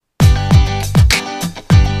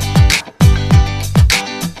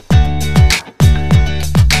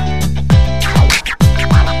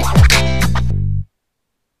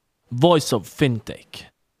Voice of Fintech.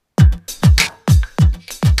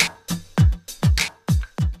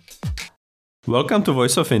 Welcome to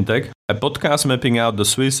Voice of Fintech, a podcast mapping out the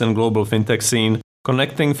Swiss and global fintech scene,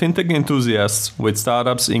 connecting fintech enthusiasts with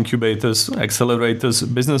startups, incubators,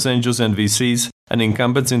 accelerators, business angels and VCs, and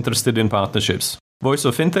incumbents interested in partnerships. Voice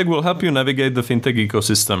of Fintech will help you navigate the fintech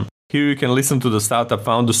ecosystem. Here you can listen to the startup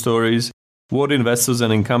founder stories, what investors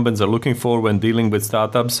and incumbents are looking for when dealing with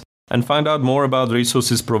startups, and find out more about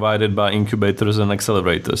resources provided by incubators and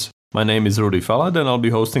accelerators. My name is Rudy Falad and I'll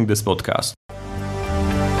be hosting this podcast.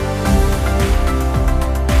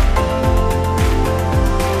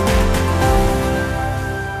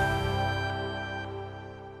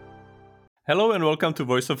 Hello and welcome to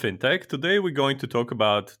Voice of Fintech. Today we're going to talk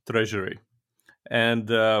about treasury. And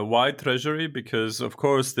why treasury? Because, of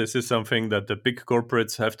course, this is something that the big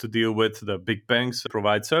corporates have to deal with. The big banks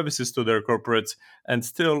provide services to their corporates, and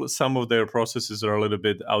still some of their processes are a little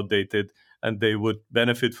bit outdated, and they would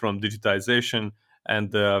benefit from digitization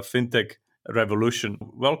and the fintech revolution.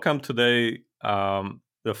 Welcome today,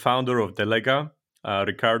 the founder of Delega,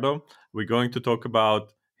 Ricardo. We're going to talk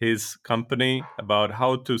about his company, about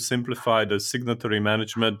how to simplify the signatory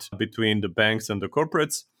management between the banks and the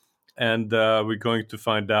corporates. And we're going to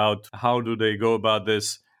find out how do they go about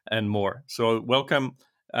this and more. So welcome,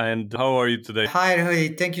 and how are you today? Hi,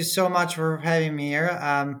 Rudy. Thank you so much for having me here.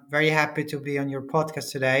 I'm very happy to be on your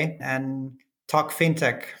podcast today and talk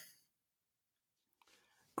fintech.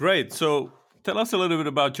 Great. So tell us a little bit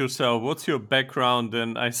about yourself. What's your background?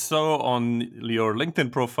 And I saw on your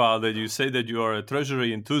LinkedIn profile that you say that you are a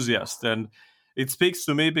treasury enthusiast. And it speaks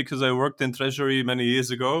to me because I worked in treasury many years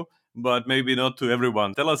ago, but maybe not to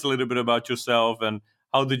everyone. Tell us a little bit about yourself and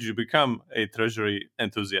how did you become a treasury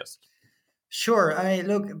enthusiast? Sure. I mean,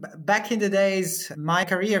 look, back in the days, my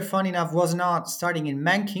career, fun enough, was not starting in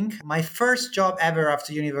banking. My first job ever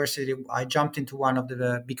after university, I jumped into one of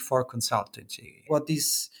the big four consultancy. What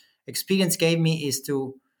this experience gave me is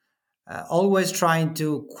to always trying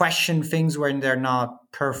to question things when they're not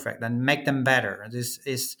perfect and make them better. This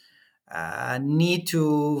is need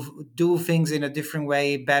to do things in a different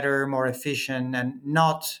way, better, more efficient, and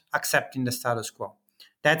not accepting the status quo.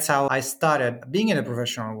 That's how I started being in the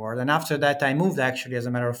professional world. And after that, I moved actually, as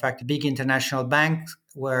a matter of fact, a big international bank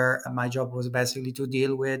where my job was basically to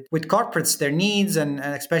deal with corporates, their needs, and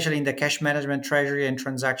especially in the cash management, treasury, and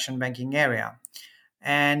transaction banking area.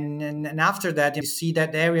 And after that, you see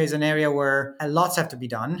that area is an area where lots have to be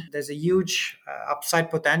done. There's a huge upside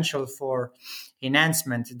potential for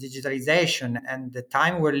enhancement, digitalization. And the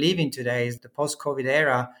time we're living today is the post-COVID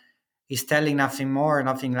era is telling nothing more,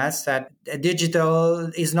 nothing less that digital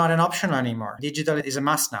is not an option anymore. Digital is a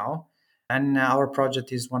must now. And our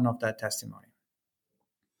project is one of that testimony.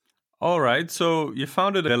 All right. So you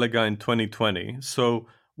founded Delega in 2020. So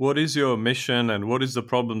what is your mission and what is the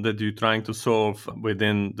problem that you're trying to solve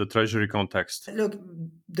within the treasury context? Look,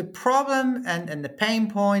 the problem and the pain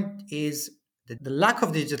point is the lack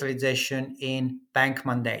of digitalization in bank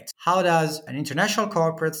mandates. How does an international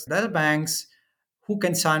corporate, the banks, who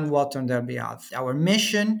can sign what on their behalf? Our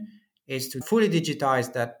mission is to fully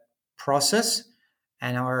digitize that process.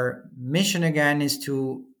 And our mission, again, is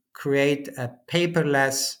to create a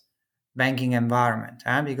paperless banking environment.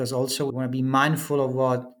 Because also we want to be mindful of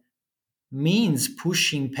what means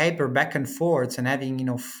pushing paper back and forth and having,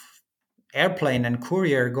 airplane and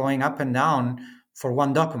courier going up and down for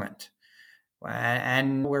one document.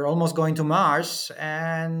 And we're almost going to Mars,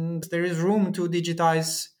 and there is room to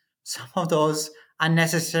digitize some of those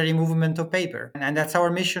unnecessary movement of paper. And that's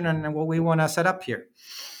our mission and what we want to set up here.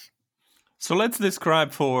 So let's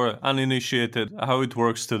describe for uninitiated how it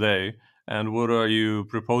works today and what are you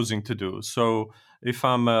proposing to do. So if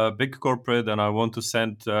I'm a big corporate and I want to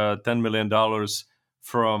send $10 million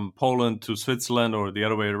from Poland to Switzerland or the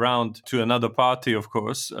other way around to another party, of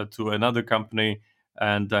course, to another company,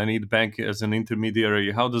 and I need a bank as an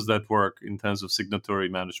intermediary, how does that work in terms of signatory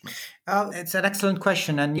management? It's an excellent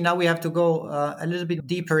question. And now we have to go a little bit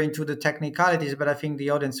deeper into the technicalities, but I think the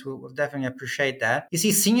audience will definitely appreciate that. You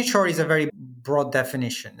see, signature is a very broad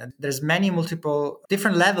definition. There's multiple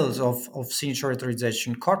different levels of signature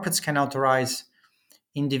authorization. Corporates can authorize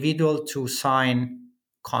individual to sign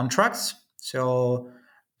contracts. So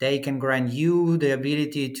they can grant you the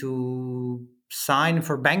ability to sign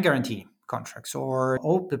for bank guarantee contracts or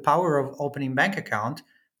the power of opening bank account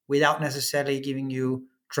without necessarily giving you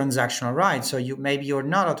transactional rights. So you're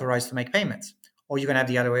not authorized to make payments, or you can have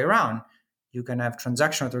the other way around. You can have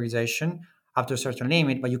transaction authorization up to a certain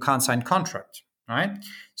limit, but you can't sign contract, right?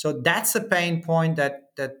 So that's a pain point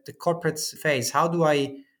that the corporates face. How do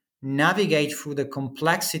I navigate through the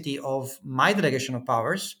complexity of my delegation of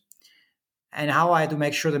powers and how I had to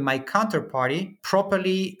make sure that my counterparty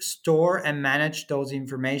properly store and manage those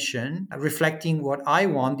information, reflecting what I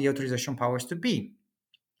want the authorization powers to be.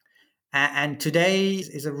 And today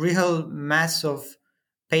is a real mess of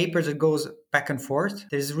papers that goes back and forth.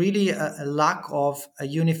 There's really a lack of a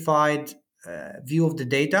unified view of the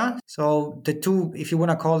data. So the two, if you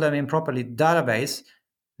want to call them improperly, database,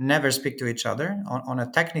 never speak to each other on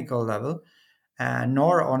a technical level,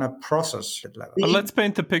 nor on a process level. But let's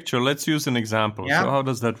paint a picture. Let's use an example. Yeah. So how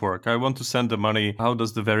does that work? I want to send the money. How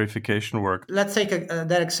does the verification work? Let's take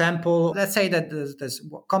that example. Let's say that there's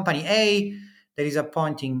company A that is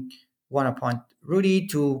want to appoint Rudy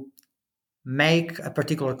to make a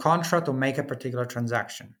particular contract or make a particular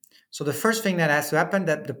transaction. So the first thing that has to happen,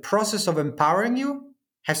 that the process of empowering you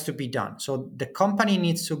has to be done. So the company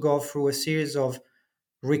needs to go through a series of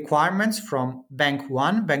requirements from bank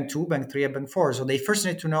 1, bank 2, bank 3, and bank 4. So they first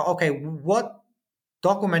need to know, okay, what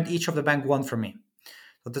document each of the bank want from me.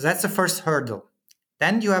 So that's the first hurdle.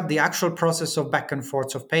 Then you have the actual process of back and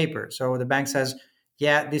forth of paper. So the bank says,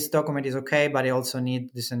 yeah, this document is okay, but I also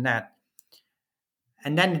need this and that.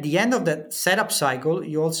 And then at the end of the setup cycle,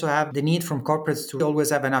 you also have the need from corporates to always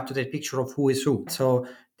have an up-to-date picture of who is who. So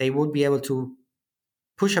they would be able to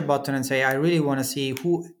push a button and say, I really want to see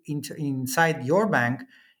who inside your bank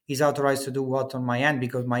is authorized to do what on my end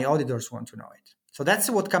because my auditors want to know it. So that's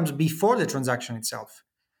what comes before the transaction itself,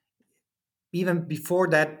 even before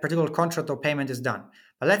that particular contract or payment is done.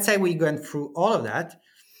 But let's say we went through all of that.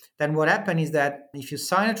 Then what happens is that if you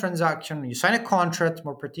sign a transaction, you sign a contract,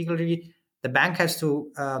 more particularly, the bank has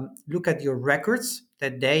to look at your records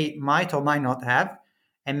that they might or might not have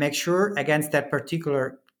and make sure against that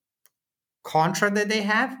particular contract that they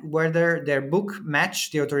have, whether their book match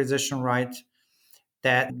the authorization right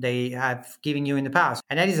that they have given you in the past.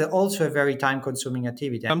 And that is also a very time-consuming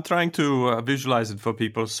activity. I'm trying to visualize it for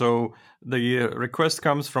people. So the request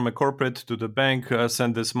comes from a corporate to the bank,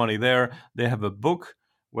 send this money there. They have a book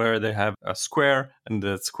where they have a square, and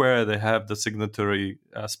that square they have the signatory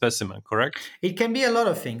specimen, correct? It can be a lot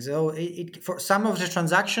of things. So for some of the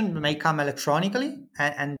transaction may come electronically,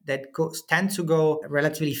 and that tend to go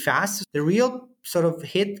relatively fast. The real sort of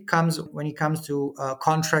hit comes when it comes to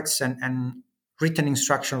contracts and written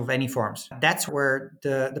instruction of any forms. That's where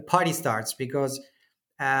the party starts, because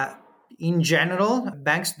in general,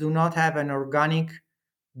 banks do not have an organic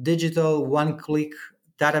digital one-click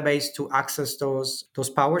database to access those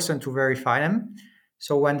powers and to verify them.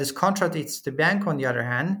 So when this contract hits the bank, on the other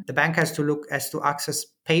hand, the bank has to access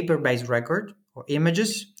paper-based record or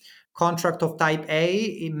images. Contract of type A,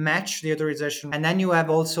 it match the authorization. And then you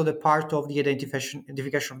have also the part of the identification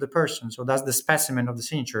of the person. So does the specimen of the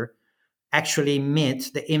signature actually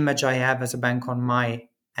meet the image I have as a bank on my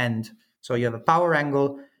end? So you have a power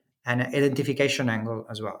angle and an identification angle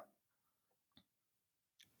as well.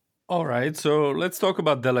 All right, so let's talk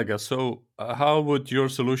about Delega. So how would your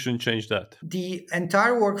solution change that? The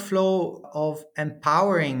entire workflow of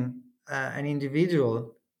empowering an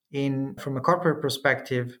individual from a corporate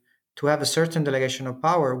perspective to have a certain delegation of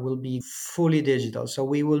power will be fully digital. So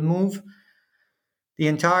we will move the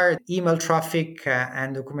entire email traffic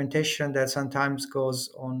and documentation that sometimes goes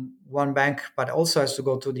on one bank, but also has to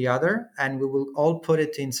go to the other. And we will all put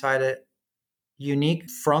it inside a unique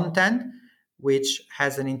front end, which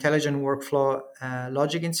has an intelligent workflow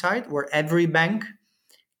logic inside, where every bank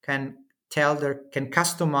can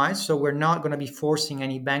customize. So we're not going to be forcing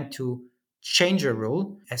any bank to change a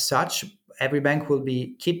rule as such. Every bank will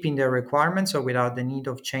be keeping their requirements, so without the need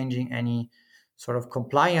of changing any sort of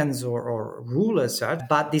compliance or rule as such,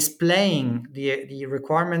 but displaying the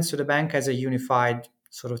requirements to the bank as a unified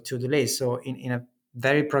sort of to-do list. So in a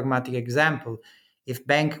very pragmatic example, if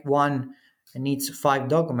bank 1 needs 5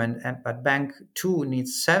 documents, but bank 2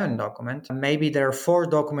 needs 7 documents, maybe there are 4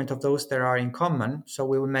 documents of those that are in common. So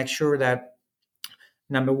we will make sure that,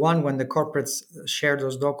 number one, when the corporates share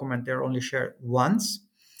those documents, they're only shared once.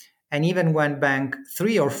 And even when bank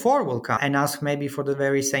 3 or 4 will come and ask maybe for the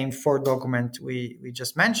very same 4 documents we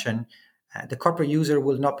just mentioned, the corporate user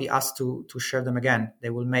will not be asked to share them again. They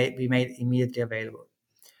will be made immediately available.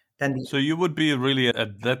 So you would be really a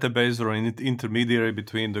database or an intermediary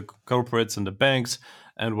between the corporates and the banks,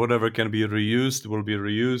 and whatever can be reused will be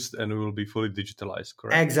reused and it will be fully digitalized,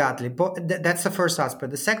 correct? Exactly. But that's the first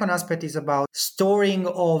aspect. The second aspect is about storing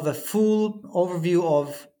of a full overview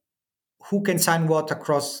of who can sign what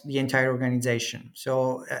across the entire organization.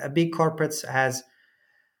 So a big corporate has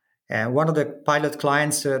one of the pilot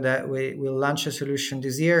clients that we will launch a solution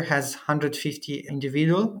this year has 150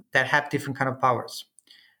 individuals that have different kind of powers.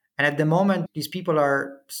 And at the moment, these people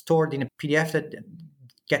are stored in a PDF that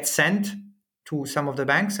gets sent to some of the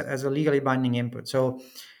banks as a legally binding input. So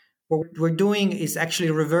what we're doing is actually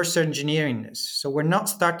reverse engineering this. So we're not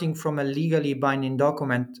starting from a legally binding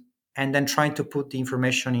document and then trying to put the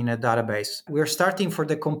information in a database. We're starting for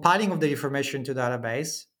the compiling of the information to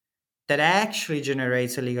database that actually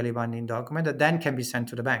generates a legally binding document that then can be sent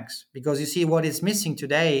to the banks. Because you see, what is missing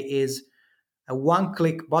today is a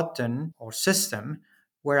one-click button or system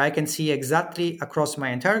where I can see exactly across my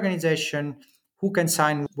entire organization who can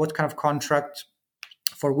sign what kind of contract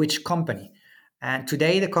for which company. And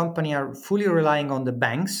today the company are fully relying on the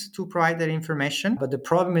banks to provide that information. But the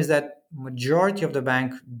problem is that majority of the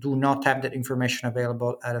bank do not have that information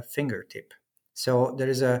available at a fingertip. So there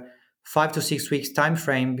is a 5 to 6 weeks time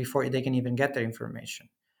frame before they can even get their information.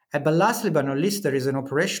 But lastly but not least, there is an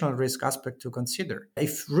operational risk aspect to consider.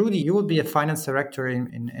 If Rudy, you will be a finance director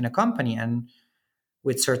in a company and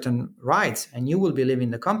with certain rights, and you will be leaving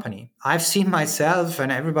the company. I've seen myself,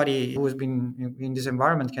 and everybody who has been in this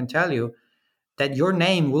environment can tell you that your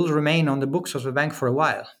name will remain on the books of the bank for a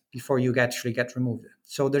while before you actually get removed.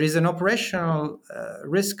 So there is an operational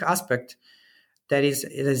risk aspect that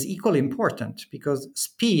is equally important, because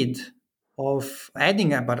speed of adding,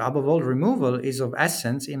 but above all removal, is of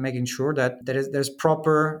essence in making sure that there's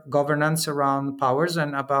proper governance around powers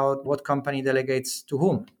and about what company delegates to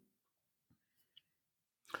whom.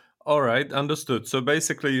 All right, understood. So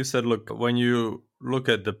basically, you said, look, when you look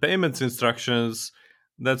at the payments instructions,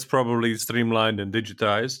 that's probably streamlined and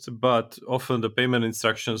digitized, but often the payment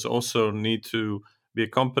instructions also need to be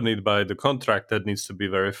accompanied by the contract that needs to be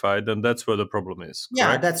verified, and that's where the problem is, Yeah,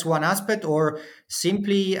 correct? that's one aspect. Or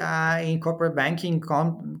simply in corporate banking,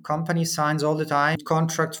 company signs all the time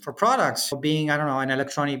contracts for products, being, I don't know, an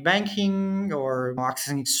electronic banking or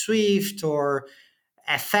accessing SWIFT or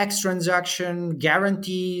FX transaction,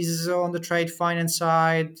 guarantees on the trade finance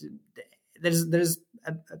side. There's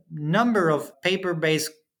a number of paper-based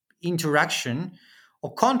interaction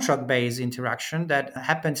or contract-based interaction that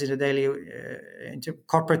happens in the daily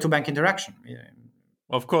corporate to bank interaction.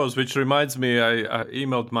 Of course, which reminds me, I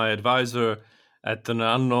emailed my advisor at an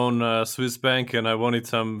unknown Swiss bank and I wanted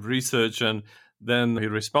some research, and then he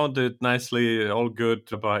responded nicely, all good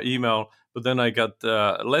by email. But then I got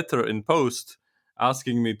a letter in post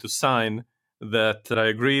asking me to sign that I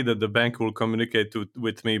agree that the bank will communicate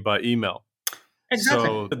with me by email. Exactly.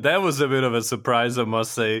 So that was a bit of a surprise, I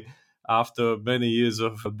must say, after many years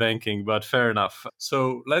of banking, but fair enough.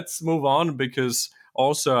 So let's move on, because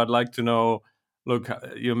also I'd like to know, look,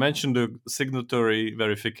 you mentioned the signatory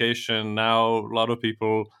verification. Now, a lot of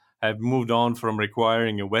people have moved on from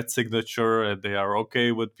requiring a wet signature, and they are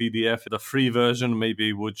okay with PDF. The free version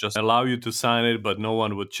maybe would just allow you to sign it, but no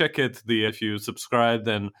one would check it. If you subscribe,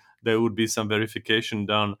 then there would be some verification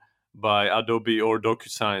done by Adobe or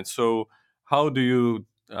DocuSign. So how do you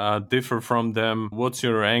differ from them? What's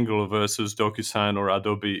your angle versus DocuSign or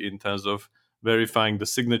Adobe in terms of verifying the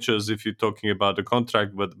signatures, if you're talking about the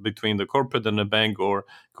contract but between the corporate and the bank, or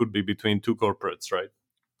could be between two corporates, right?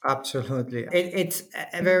 Absolutely. It's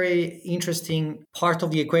a very interesting part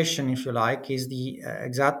of the equation, if you like, is the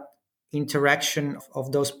exact interaction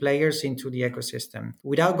of those players into the ecosystem.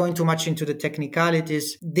 Without going too much into the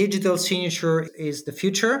technicalities, digital signature is the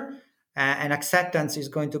future, and acceptance is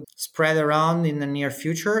going to spread around in the near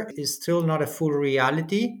future. Is still not a full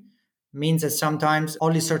reality. Means that sometimes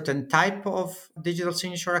only certain type of digital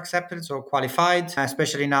signature accepted or qualified,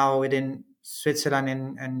 especially now within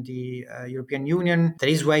Switzerland and the European Union. There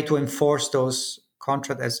is way to enforce those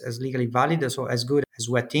contracts as legally valid, so as good as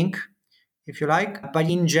wet ink, if you like. But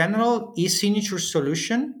in general, e-signature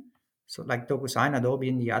solution, so like DocuSign, Adobe,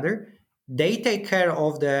 and the other, they take care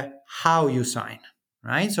of the how you sign,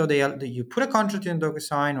 right? So you put a contract in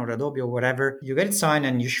DocuSign or Adobe or whatever, you get it signed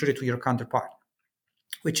and you shoot it to your counterpart,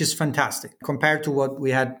 which is fantastic. Compared to what we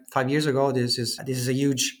had 5 years ago, this is a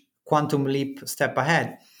huge quantum leap step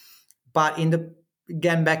ahead. But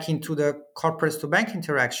again, back into the corporate to bank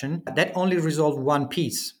interaction, that only resolved one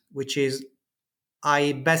piece, which is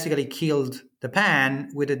I basically killed the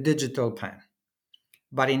pen with a digital pen.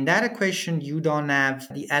 But in that equation, you don't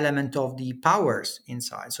have the element of the powers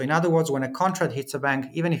inside. So in other words, when a contract hits a bank,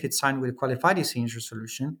 even if it's signed with a qualified e-signature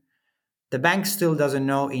solution, the bank still doesn't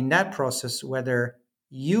know in that process whether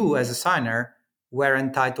you as a signer were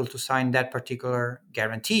entitled to sign that particular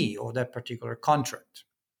guarantee or that particular contract.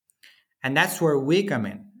 And that's where we come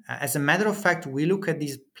in. As a matter of fact, we look at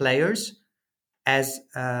these players as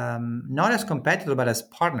not as competitor, but as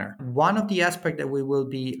partner. One of the aspects that we will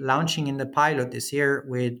be launching in the pilot this year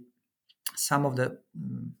with some of the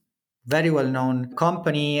very well-known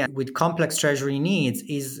company with complex treasury needs,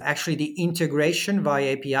 is actually the integration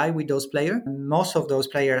via API with those players. Most of those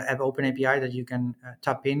players have open API that you can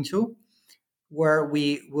tap into, where we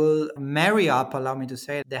will marry up, allow me to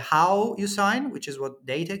say, the how you sign, which is what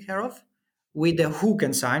they take care of, with the who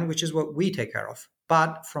can sign, which is what we take care of.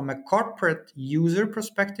 But from a corporate user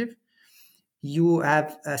perspective, you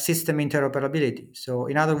have system interoperability. So,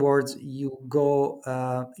 in other words, you go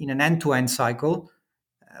in an end-to-end cycle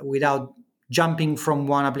without jumping from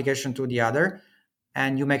one application to the other,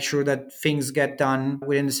 and you make sure that things get done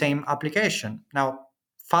within the same application. Now,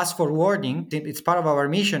 fast forwarding, it's part of our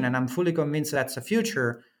mission, and I'm fully convinced that's the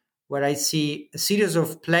future, where I see a series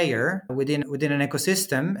of players within an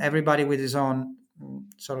ecosystem, everybody with his own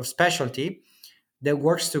sort of specialty, that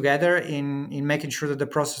works together in making sure that the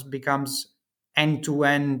process becomes end to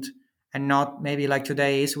end and not maybe like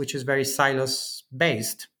today is, which is very silos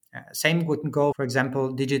based. Same would go, for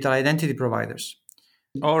example, digital identity providers.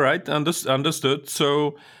 All right, understood.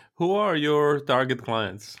 So, who are your target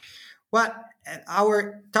clients? Well,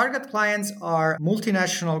 our target clients are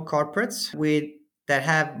multinational corporates with that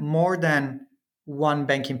have more than one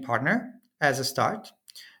banking partner as a start.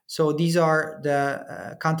 So these are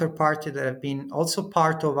the counterparty that have been also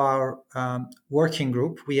part of our working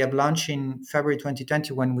group. We have launched in February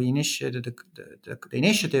 2020 when we initiated the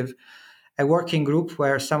initiative, a working group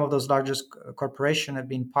where some of those largest corporations have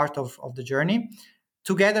been part of the journey,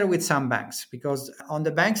 together with some banks, because on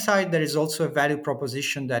the bank side, there is also a value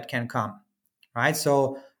proposition that can come, right?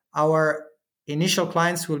 So our initial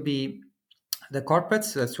clients will be the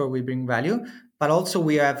corporates. That's where we bring value. But also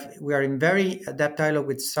we are in very adept dialogue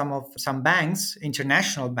with some banks,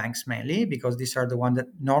 international banks mainly, because these are the ones that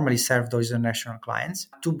normally serve those international clients,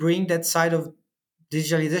 to bring that side of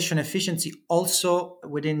digitalization efficiency also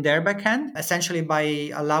within their backend, essentially by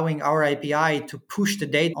allowing our API to push the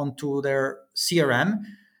data onto their CRM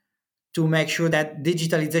to make sure that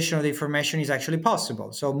digitalization of the information is actually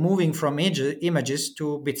possible. So moving from images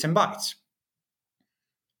to bits and bytes.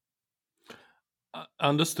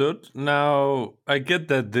 Understood. Now, I get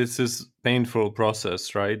that this is painful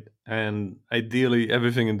process, right? And ideally,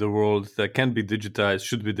 everything in the world that can be digitized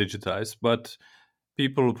should be digitized, but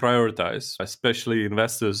people prioritize, especially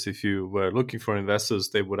investors. If you were looking for investors,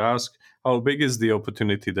 they would ask, how big is the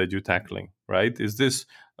opportunity that you're tackling, right? Is this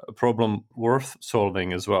a problem worth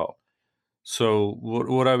solving as well? So,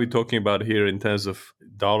 what are we talking about here in terms of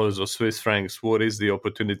dollars or Swiss francs? What is the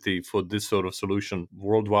opportunity for this sort of solution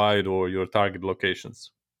worldwide or your target locations?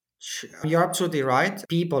 You're absolutely right.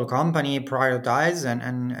 People, company prioritize,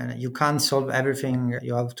 and you can't solve everything.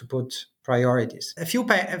 You have to put priorities. A few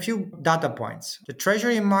data points. The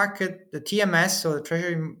treasury market, the TMS, or the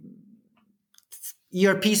treasury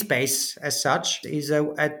ERP space as such, is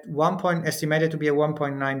at one point estimated to be a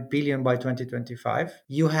 1.9 billion by 2025.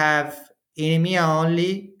 You have in EMEA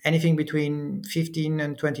only anything between 15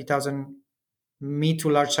 and 20,000 mid to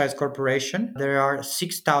large size corporation. There are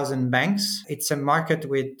 6,000 banks. It's a market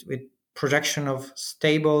with projection of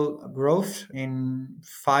stable growth in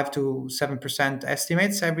 5 to 7%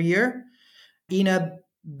 estimates every year. In a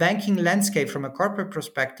banking landscape from a corporate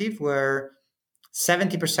perspective, where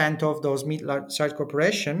 70% of those mid large size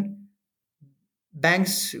corporation,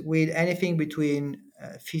 banks with anything between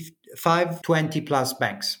 5, 20 plus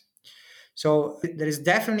banks. So there is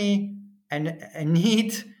definitely a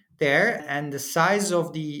need there, and the size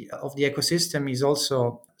of the ecosystem is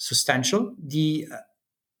also substantial. The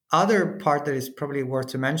other part that is probably worth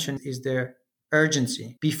to mention is the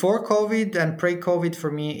urgency. Before COVID and pre-COVID, for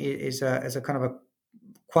me, is a kind of a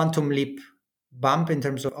quantum leap bump in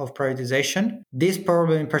terms of prioritization. This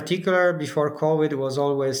problem in particular before COVID was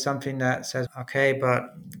always something that says, okay, but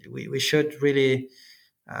we should really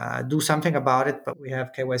do something about it. But we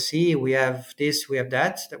have KYC, we have this, we have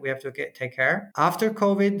that we have to take care. After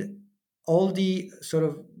COVID, all the sort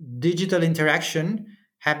of digital interaction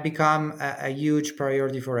have become a huge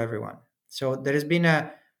priority for everyone. So there has been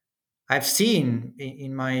I've seen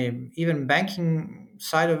in my even banking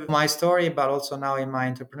side of my story, but also now in my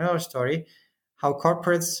entrepreneurial story, how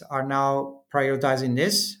corporates are now prioritizing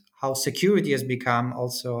this, how security has become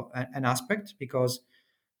also an aspect, because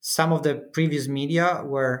some of the previous media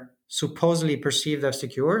were supposedly perceived as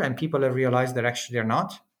secure, and people have realized that actually they're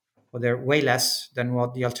not, or they're way less than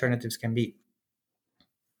what the alternatives can be.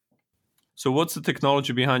 So, what's the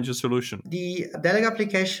technology behind your solution? The Delega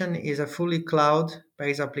application is a fully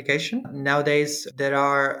cloud-based application. Nowadays, there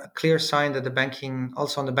are clear signs that the banking,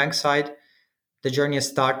 also on the bank side, the journey has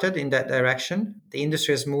started in that direction. The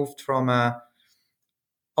industry has moved from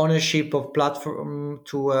ownership of platform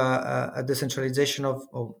to a decentralization of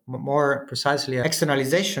more precisely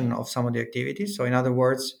externalization of some of the activities. So in other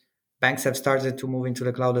words, banks have started to move into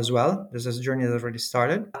the cloud as well. This is a journey that already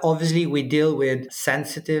started. Obviously, we deal with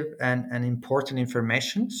sensitive and important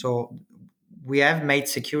information. So we have made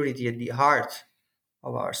security at the heart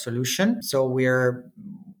of our solution. So we're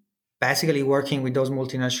basically working with those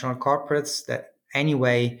multinational corporates that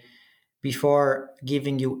anyway, before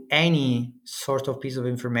giving you any sort of piece of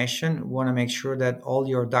information, want to make sure that all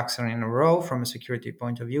your ducks are in a row from a security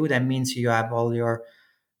point of view. That means you have all your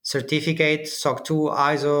certificates, SOC 2,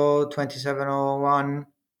 ISO 27001,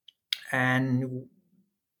 and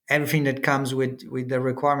everything that comes with the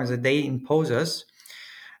requirements that they impose us.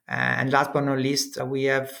 And last but not least, we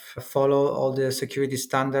have followed all the security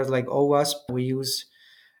standards like OWASP. We use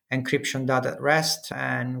encryption data at rest,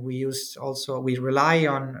 and we rely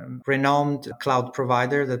on renowned cloud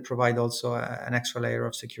provider that provide also an extra layer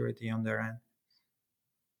of security on their end.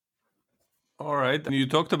 All right. You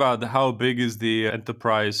talked about how big is the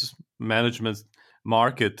enterprise management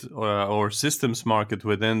market or systems market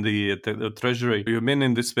within the treasury. You've been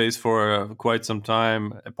in this space for quite some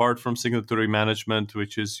time. Apart from signatory management,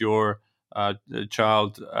 which is your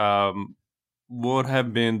child, what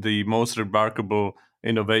have been the most remarkable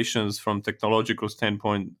innovations from technological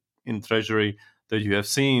standpoint in treasury that you have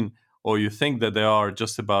seen, or you think that they are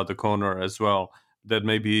just about the corner as well, that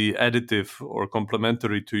may be additive or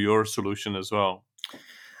complementary to your solution as well?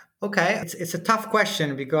 Okay, it's a tough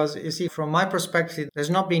question because you see, from my perspective, there's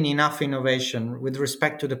not been enough innovation with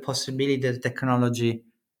respect to the possibility that technology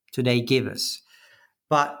today gives us.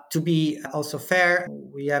 But to be also fair,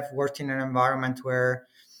 we have worked in an environment where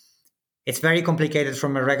it's very complicated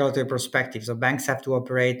from a regulatory perspective. So banks have to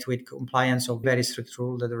operate with compliance of very strict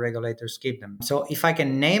rules that the regulators give them. So if I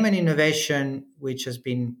can name an innovation which has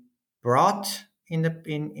been brought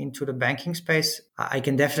into the banking space, I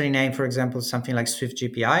can definitely name, for example, something like Swift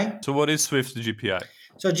GPI. So what is Swift GPI?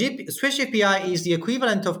 So Swift GPI is the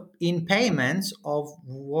equivalent of in payments of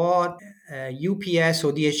what UPS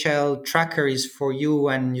or DHL tracker is for you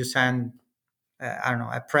when you send,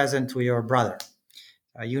 a present to your brother.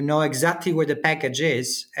 You know exactly where the package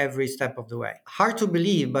is every step of the way. Hard to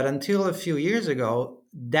believe, but until a few years ago,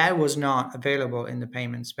 that was not available in the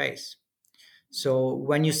payment space. So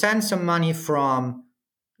when you send some money from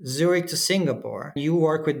Zurich to Singapore, you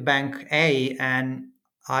work with Bank A and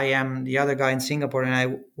I am the other guy in Singapore and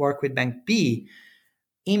I work with Bank B.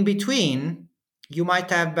 In between, you might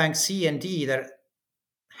have Bank C and D that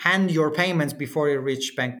hand your payments before you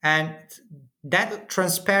reach bank. And that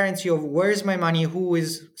transparency of where is my money, who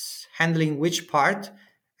is handling which part,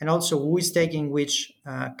 and also who is taking which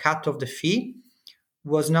cut of the fee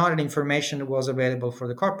was not an information that was available for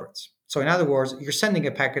the corporates. So in other words, you're sending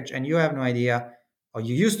a package and you have no idea, or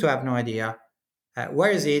you used to have no idea,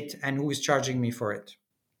 where is it and who is charging me for it.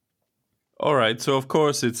 All right. So, of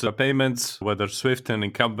course, it's payments, whether Swift and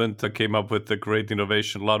Incumbent came up with a great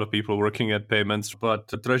innovation. A lot of people working at payments.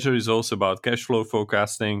 But Treasury is also about cash flow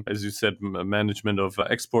forecasting, as you said, management of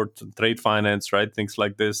export, trade finance, right? Things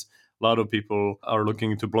like this. A lot of people are looking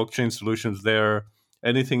into blockchain solutions there.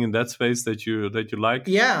 Anything in that space that you like?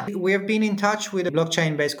 Yeah, we have been in touch with a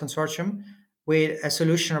blockchain-based consortium with a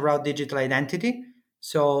solution around digital identity.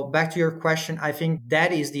 So back to your question, I think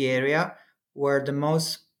that is the area where the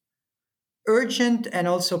most urgent and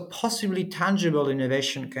also possibly tangible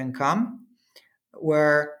innovation can come,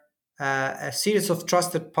 where a series of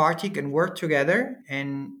trusted parties can work together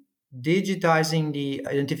in digitizing the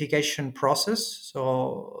identification process.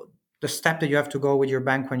 So the step that you have to go with your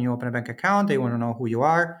bank when you open a bank account, they want to know who you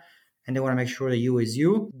are and they want to make sure that you is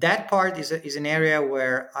you. That part is an area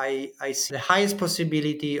where I see the highest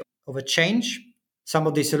possibility of a change. Some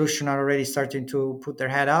of these solutions are already starting to put their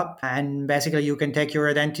head up. And basically, you can take your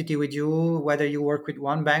identity with you, whether you work with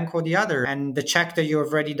one bank or the other. And the check that you have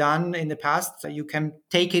already done in the past, you can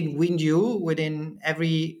take it with you within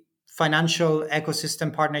every financial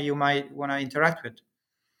ecosystem partner you might want to interact with.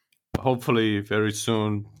 Hopefully, very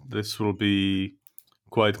soon, this will be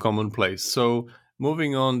quite commonplace. So,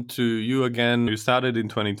 moving on to you again, you started in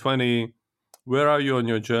 2020. Where are you on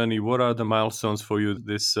your journey? What are the milestones for you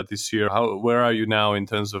this year? Where are you now in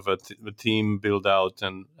terms of a team build out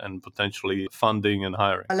and potentially funding and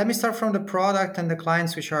hiring? Let me start from the product and the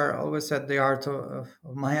clients, which are always at the heart of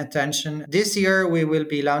my attention. This year, we will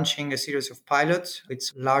be launching a series of pilots with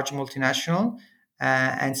large multinational.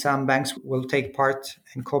 And some banks will take part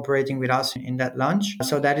in cooperating with us in that launch.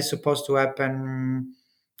 So that is supposed to happen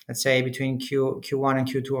let's say between Q1 and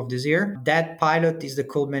Q2 of this year. That pilot is the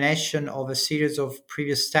culmination of a series of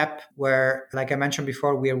previous steps where, like I mentioned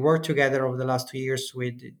before, we have worked together over the last 2 years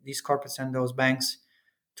with these corporates and those banks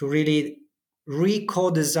to really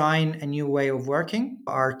co-design a new way of working.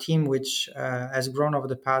 Our team, which has grown over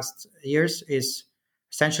the past years, is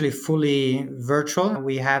essentially fully virtual.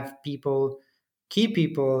 We have key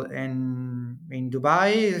people in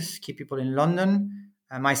Dubai, key people in London.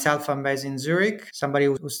 Myself, I'm based in Zurich. Somebody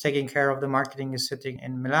who's taking care of the marketing is sitting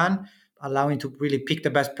in Milan, allowing to really pick the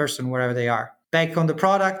best person wherever they are. Back on the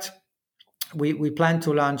product, we plan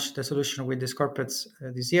to launch the solution with these corporates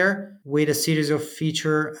this year with a series of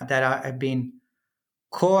features that have been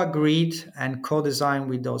co-agreed and co-designed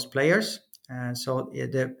with those players.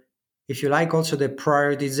 If you like, also the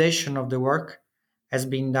prioritization of the work has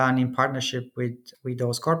been done in partnership with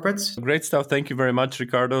those corporates. Great stuff. Thank you very much,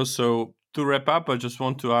 Riccardo. So to wrap up, I just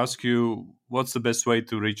want to ask you, what's the best way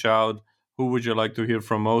to reach out? Who would you like to hear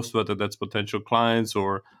from most, whether that's potential clients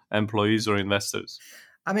or employees or investors?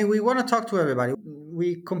 I mean, we want to talk to everybody.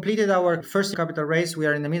 We completed our first capital raise. We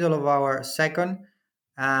are in the middle of our second.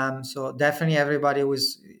 So definitely everybody who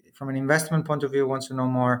is, from an investment point of view, wants to know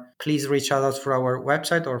more, please reach out through our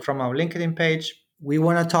website or from our LinkedIn page. We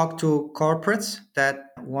want to talk to corporates that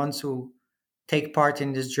want to take part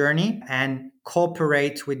in this journey and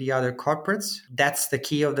cooperate with the other corporates. That's the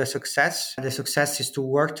key of the success. The success is to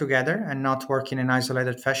work together and not work in an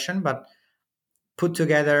isolated fashion, but put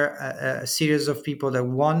together a series of people that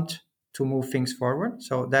want to move things forward.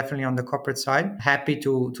 So definitely on the corporate side, happy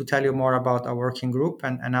to tell you more about our working group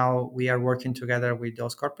and how we are working together with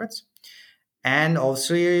those corporates. And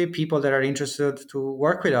also people that are interested to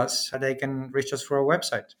work with us, they can reach us through our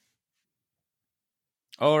website.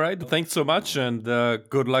 All right. Thanks so much and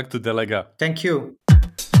good luck to Delega. Thank you.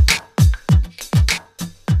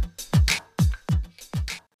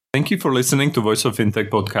 Thank you for listening to Voice of Fintech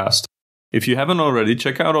podcast. If you haven't already,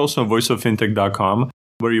 check out also voiceoffintech.com,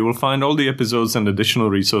 where you will find all the episodes and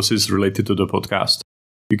additional resources related to the podcast.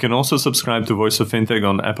 You can also subscribe to Voice of Fintech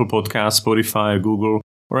on Apple Podcasts, Spotify, Google,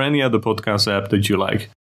 or any other podcast app that you like.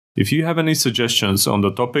 If you have any suggestions on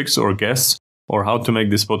the topics or guests or how to make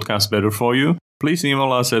this podcast better for you, please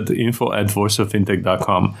email us at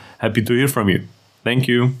info@voiceoffintech.com. Happy to hear from you. Thank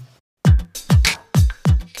you.